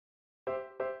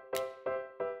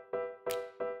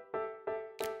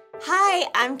Hi,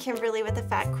 I'm Kimberly with the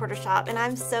Fat Quarter Shop, and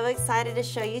I'm so excited to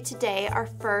show you today our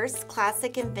first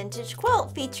classic and vintage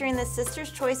quilt featuring the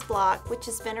Sister's Choice block, which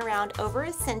has been around over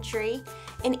a century.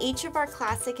 In each of our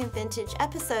classic and vintage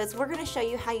episodes, we're going to show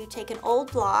you how you take an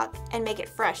old block and make it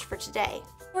fresh for today.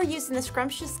 We're using the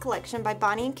Scrumptious collection by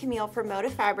Bonnie and Camille for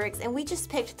Moda Fabrics, and we just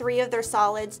picked 3 of their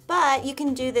solids, but you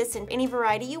can do this in any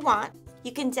variety you want.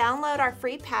 You can download our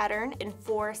free pattern in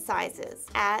 4 sizes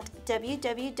at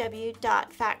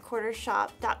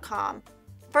www.fatquartershop.com.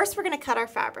 First, we're going to cut our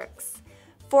fabrics.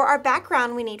 For our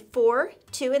background, we need 4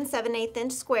 2 7/8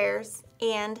 inch squares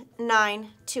and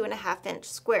 9 2 1/2 inch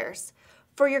squares.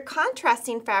 For your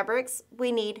contrasting fabrics,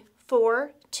 we need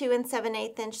 4 2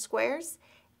 7/8 inch squares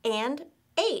and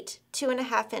 8 2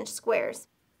 1/2 inch squares.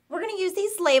 We're going to use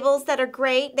these labels that are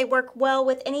great. They work well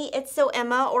with any It's So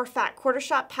Emma or Fat Quarter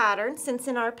Shop pattern. Since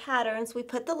in our patterns we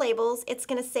put the labels, it's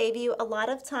going to save you a lot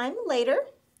of time later.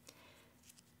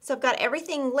 So I've got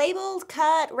everything labeled,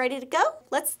 cut, ready to go.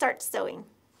 Let's start sewing.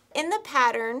 In the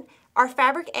pattern, our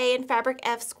fabric A and fabric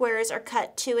F squares are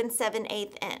cut 2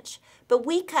 7/8 inch, but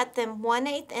we cut them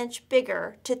 1/8 inch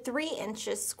bigger to 3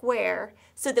 inches square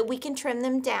so that we can trim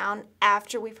them down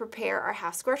after we prepare our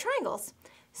half square triangles.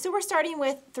 So we're starting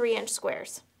with 3 inch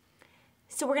squares.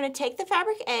 So we're going to take the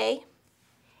fabric A,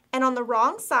 and on the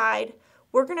wrong side,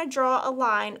 we're going to draw a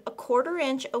line 1/4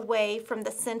 inch away from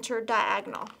the center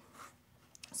diagonal.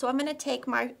 So I'm going to take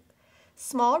my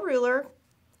small ruler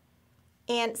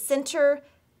and center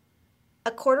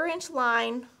a 1/4 inch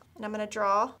line, and I'm going to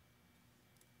draw.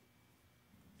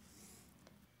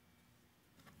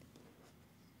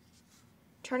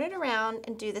 Turn it around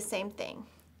and do the same thing.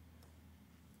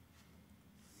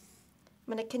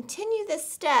 I'm going to continue this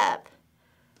step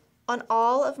on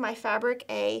all of my fabric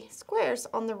A squares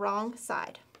on the wrong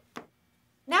side.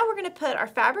 Now we're going to put our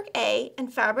fabric A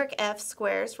and fabric F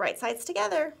squares right sides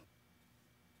together.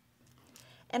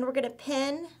 And we're going to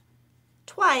pin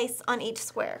twice on each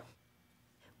square.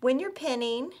 When you're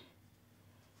pinning,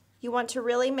 you want to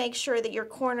really make sure that your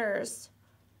corners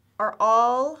are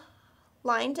all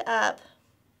lined up .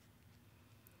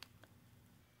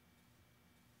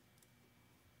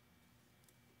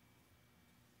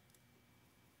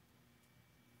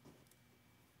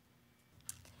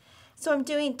 So I'm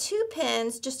doing 2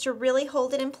 pins just to really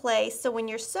hold it in place, so when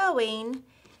you're sewing,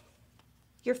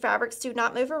 your fabrics do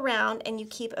not move around and you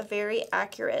keep a very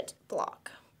accurate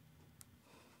block.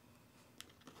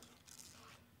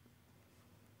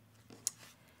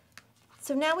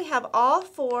 So now we have all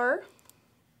 4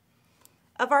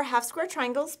 of our half square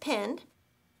triangles pinned.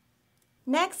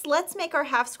 Next, let's make our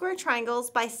half square triangles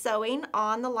by sewing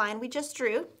on the line we just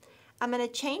drew. I'm going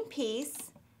to chain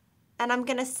piece, and I'm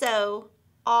going to sew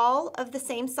all of the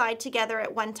same side together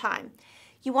at one time.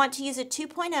 You want to use a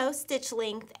 2.0 stitch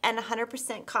length and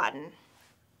 100% cotton.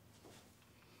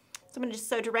 So I'm going to just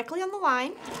sew directly on the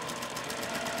line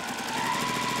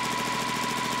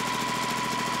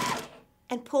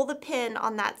and pull the pin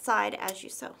on that side as you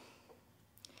sew.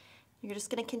 You're just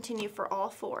going to continue for all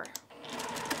 4.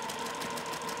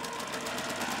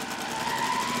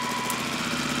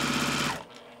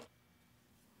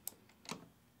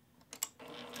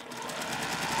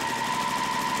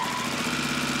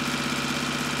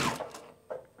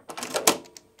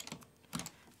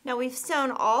 Now we've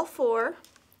sewn all 4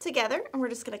 together, and we're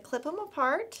just going to clip them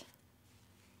apart.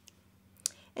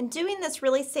 And doing this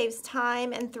really saves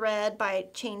time and thread by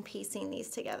chain piecing these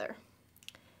together.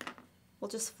 We'll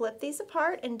just flip these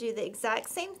apart and do the exact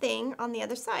same thing on the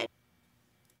other side.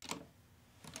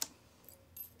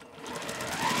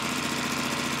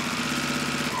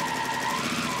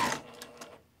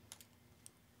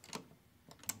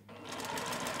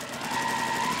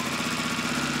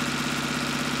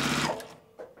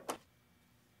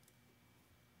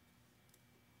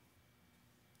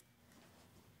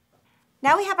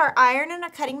 Now we have our iron and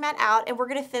our cutting mat out, and we're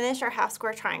going to finish our half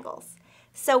square triangles.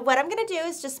 So what I'm going to do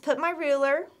is just put my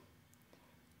ruler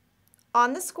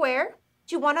on the square.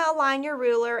 You want to align your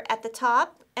ruler at the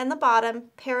top and the bottom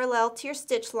parallel to your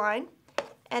stitch line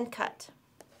and cut.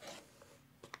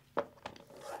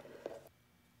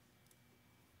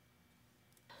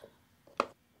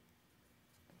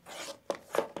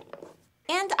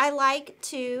 And I like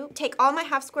to take all my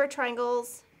half square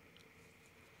triangles,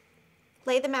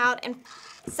 lay them out, and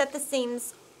set the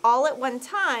seams all at one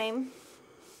time,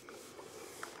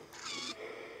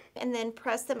 and then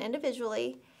press them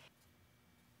individually.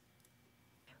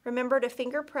 Remember to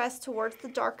finger press towards the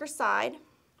darker side.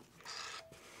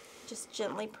 Just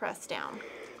gently press down.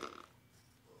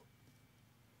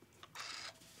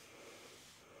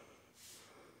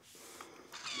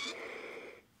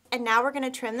 And now we're going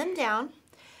to trim them down.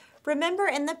 Remember,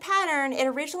 in the pattern, it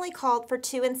originally called for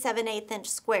 2 7/8 inch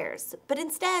squares, but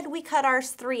instead we cut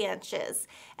ours 3 inches.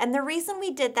 And the reason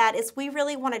we did that is we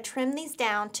really want to trim these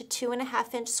down to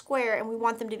 2.5 inch square, and we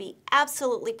want them to be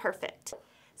absolutely perfect.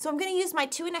 So I'm going to use my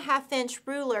 2.5 inch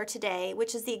ruler today,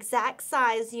 which is the exact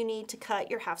size you need to cut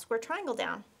your half square triangle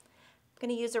down. I'm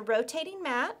going to use a rotating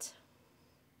mat,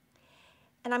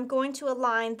 and I'm going to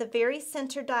align the very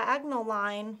center diagonal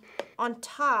line on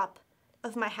top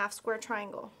of my half square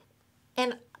triangle.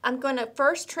 And I'm going to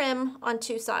first trim on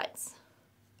 2 sides.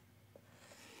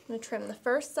 I'm going to trim the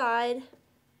first side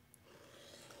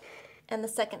and the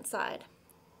second side.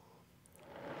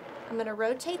 I'm going to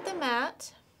rotate the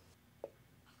mat.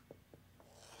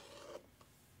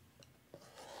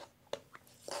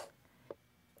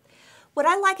 What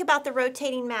I like about the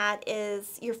rotating mat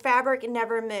is your fabric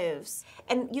never moves.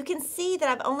 And you can see that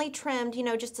I've only trimmed,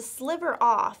 just a sliver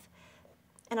off.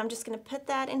 And I'm just going to put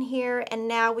that in here, and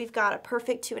now we've got a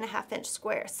perfect 2.5 inch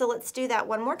square. So let's do that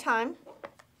one more time.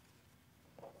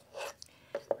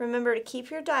 Remember to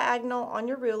keep your diagonal on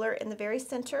your ruler in the very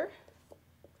center.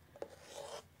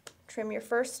 Trim your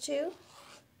first 2.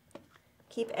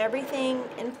 Keep everything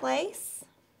in place.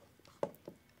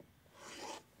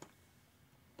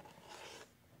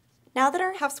 Now that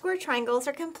our half square triangles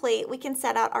are complete, we can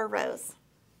set out our rows.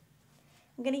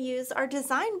 I'm going to use our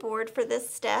design board for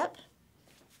this step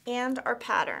and our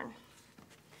pattern.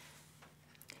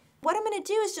 What I'm going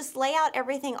to do is just lay out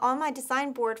everything on my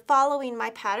design board following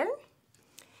my pattern.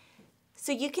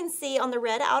 So you can see on the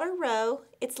red outer row,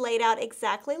 it's laid out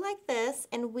exactly like this,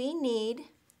 and we need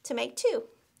to make 2.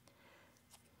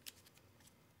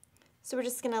 So we're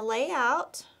just going to lay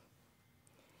out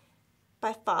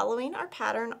by following our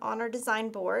pattern on our design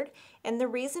board. And the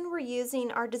reason we're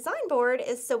using our design board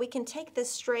is so we can take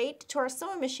this straight to our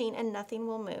sewing machine and nothing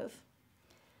will move.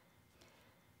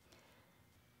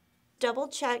 Double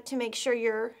check to make sure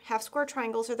your half square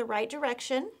triangles are the right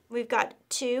direction. We've got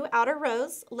 2 outer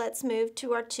rows. Let's move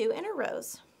to our 2 inner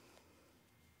rows.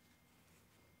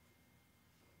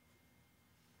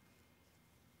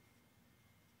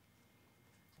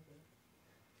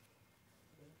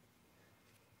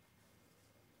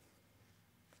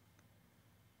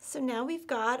 So now we've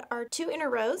got our 2 inner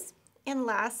rows, and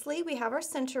lastly we have our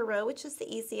center row, which is the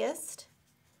easiest.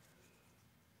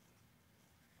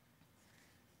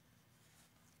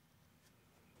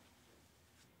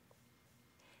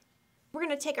 We're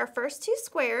going to take our first 2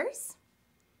 squares,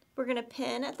 we're going to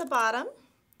pin at the bottom,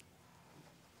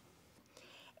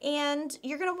 and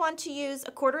you're going to want to use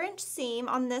a 1/4 inch seam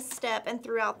on this step and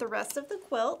throughout the rest of the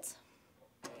quilt.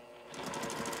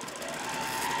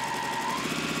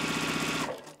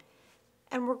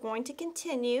 And we're going to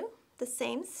continue the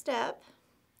same step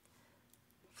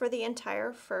for the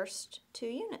entire first 2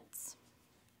 units.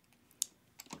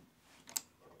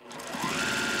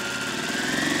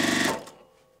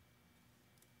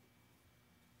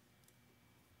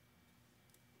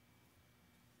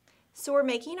 So we're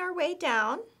making our way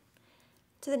down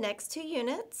to the next 2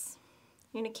 units.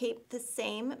 You're going to keep the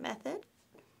same method.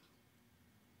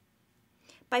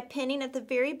 By pinning at the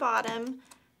very bottom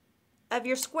of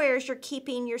your squares, you're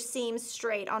keeping your seams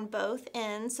straight on both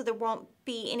ends, so there won't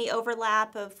be any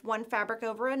overlap of one fabric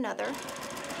over another.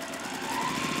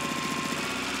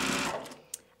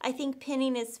 I think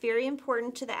pinning is very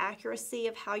important to the accuracy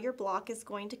of how your block is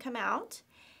going to come out.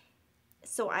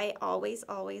 So I always,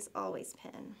 always, always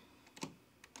pin.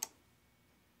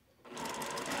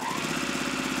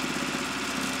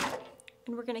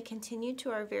 And we're going to continue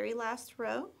to our very last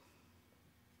row.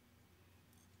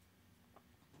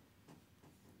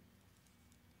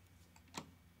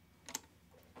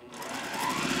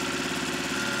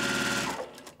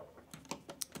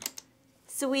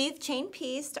 So we've chain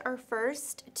pieced our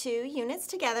first 2 units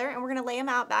together, and we're going to lay them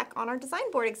out back on our design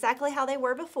board exactly how they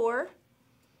were before.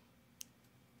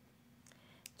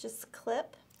 Just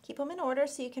clip, keep them in order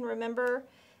so you can remember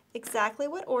exactly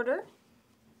what order.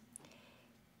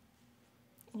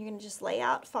 And you're going to just lay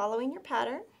out following your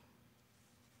pattern.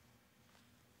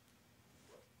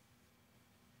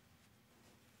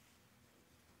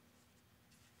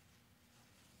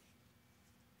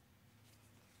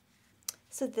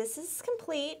 So this is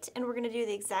complete, and we're going to do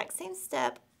the exact same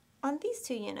step on these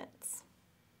 2 units.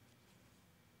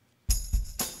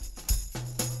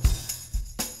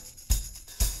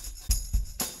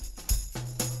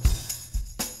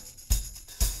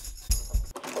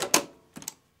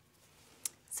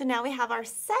 So now we have our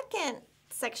second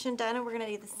section done, and we're going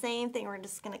to do the same thing. We're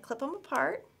just going to clip them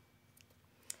apart,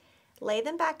 lay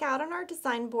them back out on our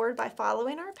design board by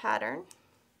following our pattern.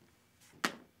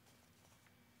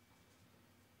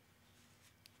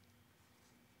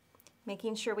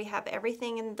 making sure we have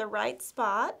everything in the right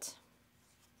spot.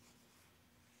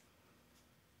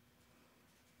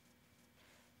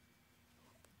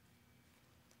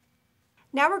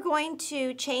 Now we're going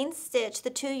to chain stitch the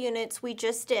 2 units we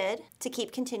just did to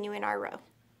keep continuing our row.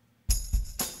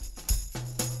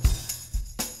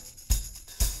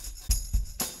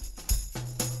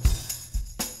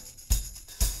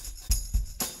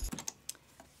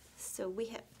 So we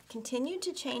have continued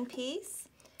to chain piece.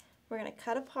 We're going to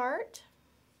cut apart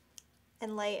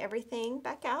and lay everything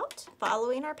back out,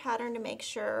 following our pattern to make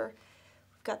sure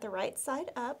we've got the right side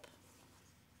up.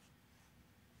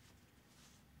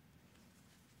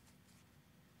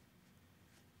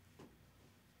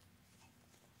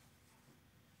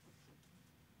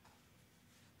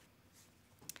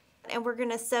 And we're going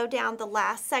to sew down the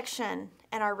last section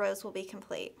and our rows will be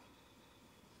complete.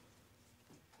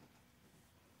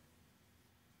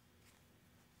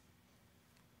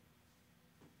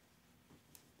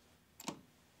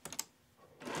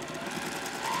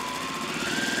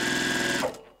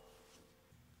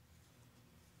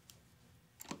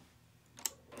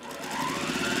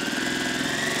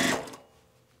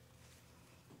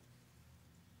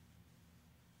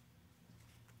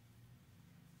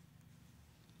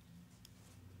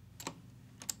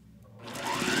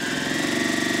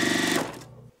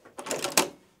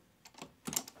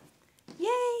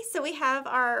 So we have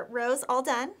our rows all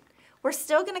done. We're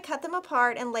still going to cut them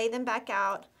apart and lay them back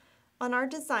out on our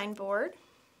design board.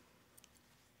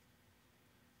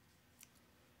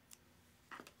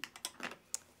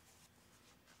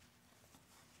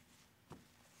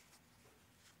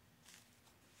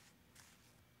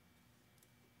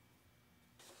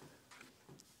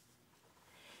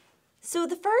 So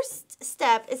the first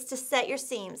step is to set your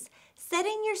seams.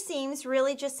 Setting your seams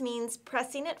really just means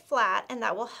pressing it flat, and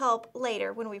that will help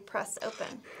later when we press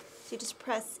open. So you just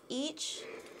press each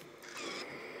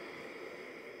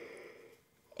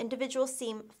individual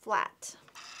seam flat.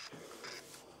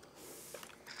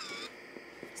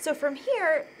 So from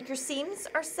here, your seams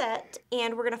are set,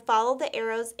 and we're going to follow the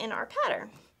arrows in our pattern.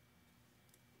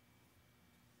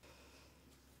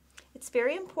 It's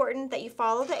very important that you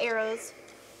follow the arrows.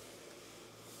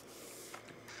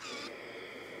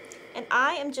 And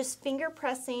I am just finger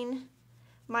pressing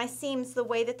my seams the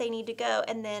way that they need to go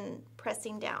and then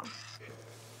pressing down.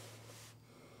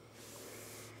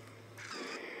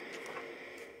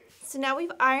 So now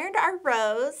we've ironed our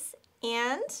rows,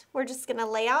 and we're just going to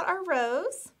lay out our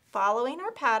rows following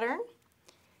our pattern.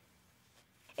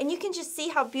 And you can just see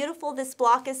how beautiful this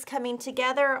block is coming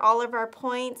together. All of our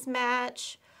points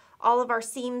match. All of our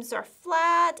seams are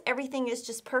flat. Everything is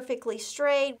just perfectly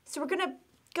straight. So we're going to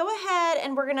go ahead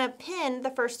and we're going to pin the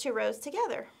first 2 rows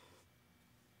together.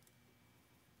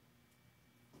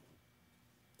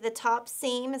 The top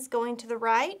seam is going to the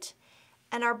right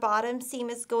and our bottom seam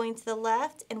is going to the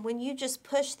left, and when you just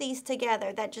push these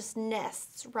together, that just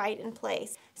nests right in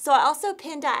place. So I also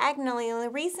pin diagonally, and the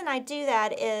reason I do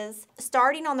that is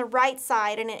starting on the right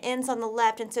side and it ends on the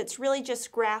left, and so it's really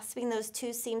just grasping those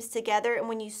 2 seams together, and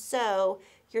when you sew,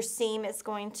 your seam is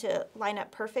going to line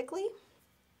up perfectly.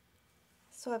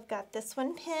 So I've got this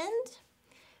one pinned.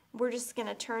 We're just going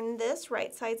to turn this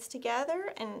right sides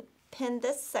together and pin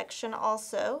this section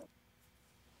also.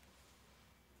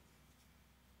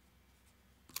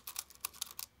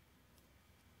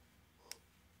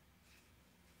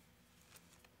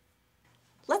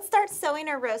 Let's start sewing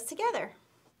our rows together.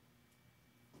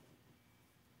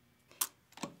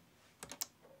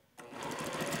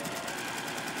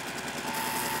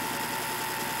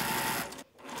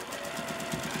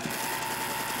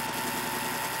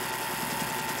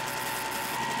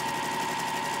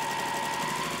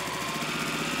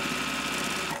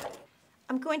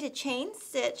 I'm going to chain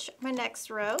stitch my next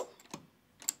row.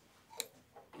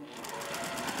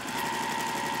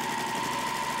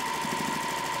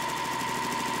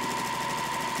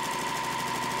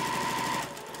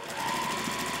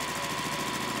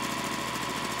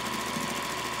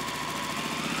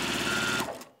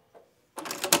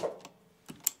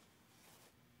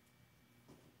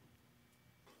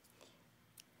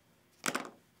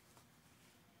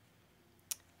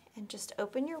 And just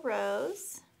open your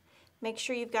rows. Make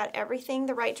sure you've got everything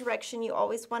the right direction. You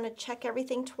always want to check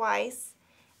everything twice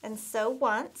and sew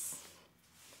once.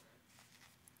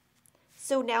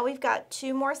 So now we've got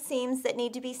 2 more seams that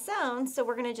need to be sewn, so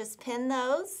we're going to just pin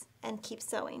those and keep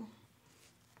sewing.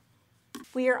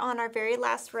 We are on our very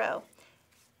last row.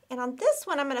 And on this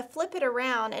one, I'm going to flip it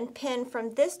around and pin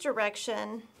from this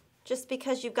direction just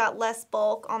because you've got less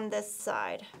bulk on this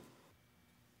side.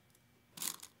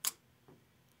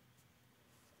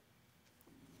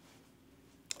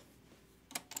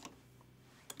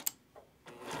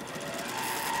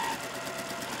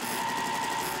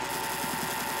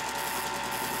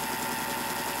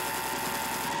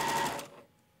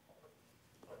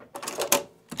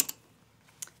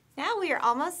 we are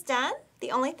almost done.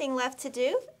 The only thing left to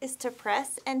do is to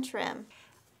press and trim.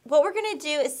 What we're going to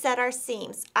do is set our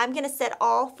seams. I'm going to set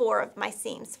all 4 of my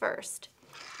seams first.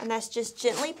 And that's just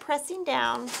gently pressing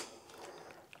down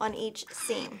on each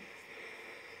seam.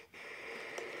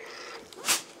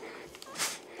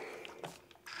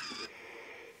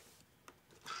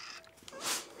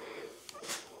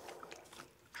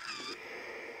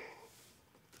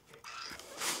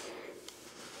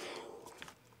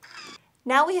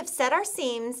 Now we have set our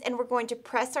seams and we're going to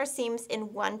press our seams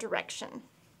in one direction.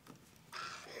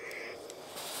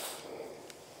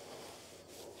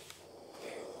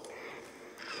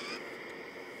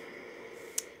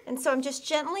 And so I'm just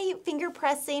gently finger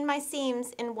pressing my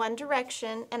seams in one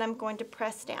direction and I'm going to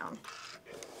press down.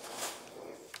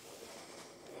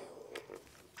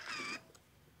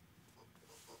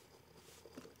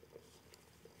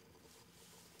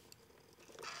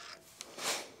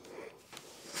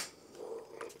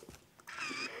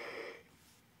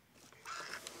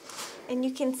 And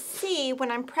you can see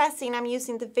when I'm pressing, I'm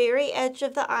using the very edge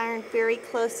of the iron very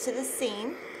close to the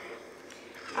seam.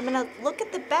 I'm going to look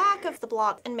at the back of the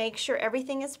block and make sure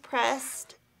everything is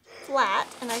pressed flat,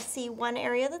 and I see one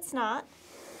area that's not.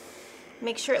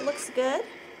 Make sure it looks good.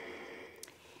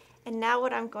 And now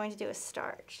what I'm going to do is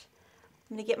starch.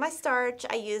 I'm going to get my starch.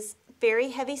 I use very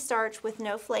heavy starch with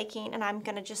no flaking, and I'm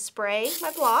going to just spray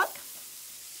my block.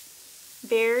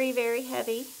 Very, very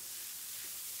heavy.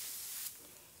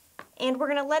 And we're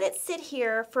going to let it sit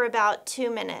here for about 2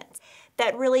 minutes.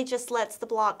 That really just lets the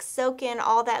block soak in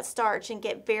all that starch and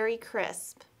get very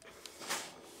crisp.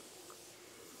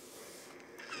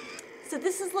 So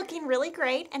this is looking really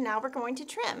great, and now we're going to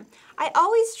trim. I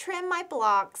always trim my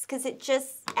blocks because it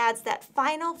just adds that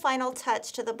final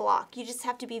touch to the block. You just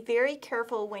have to be very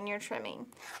careful when you're trimming.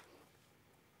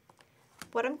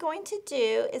 What I'm going to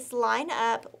do is line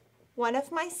up one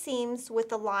of my seams with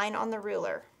the line on the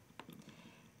ruler.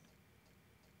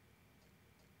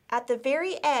 At the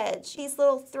very edge, these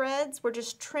little threads, we're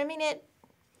just trimming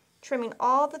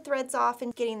all the threads off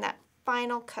and getting that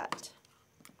final cut.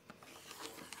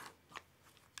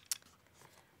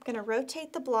 I'm going to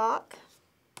rotate the block.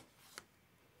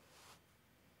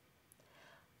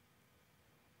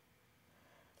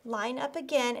 Line up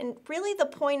again, and really the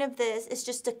point of this is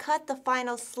just to cut the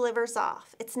final slivers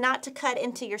off. It's not to cut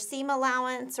into your seam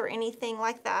allowance or anything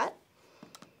like that.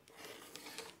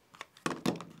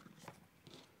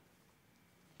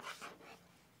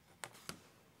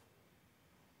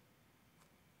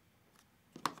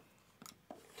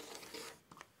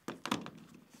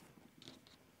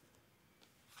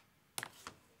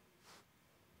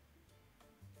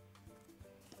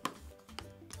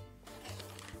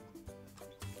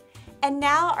 And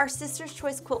now our Sister's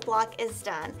Choice quilt block is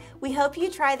done. We hope you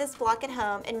try this block at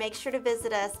home, and make sure to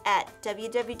visit us at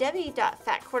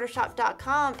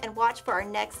www.fatquartershop.com and watch for our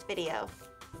next video.